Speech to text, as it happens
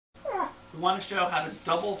We want to show how to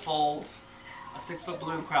double fold a 6-foot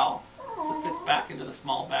balloon cowl so it fits back into the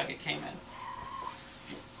small bag it came in.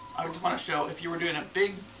 I just want to show if you were doing a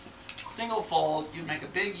big single fold, you'd make a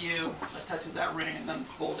big U that touches that ring and then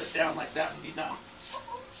fold it down like that and be done.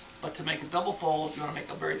 But to make a double fold, you want to make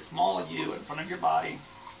a very small U in front of your body.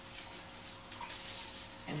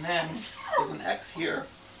 And then there's an X here.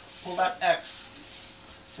 Pull that X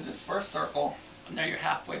to this first circle, and there you're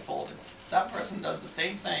halfway folded. That person does the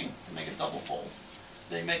same thing to make a double fold.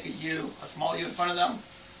 They make a U, a small U in front of them,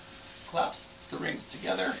 collapse the rings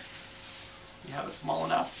together. You have it small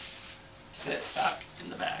enough to fit back in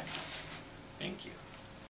the bag. Thank you.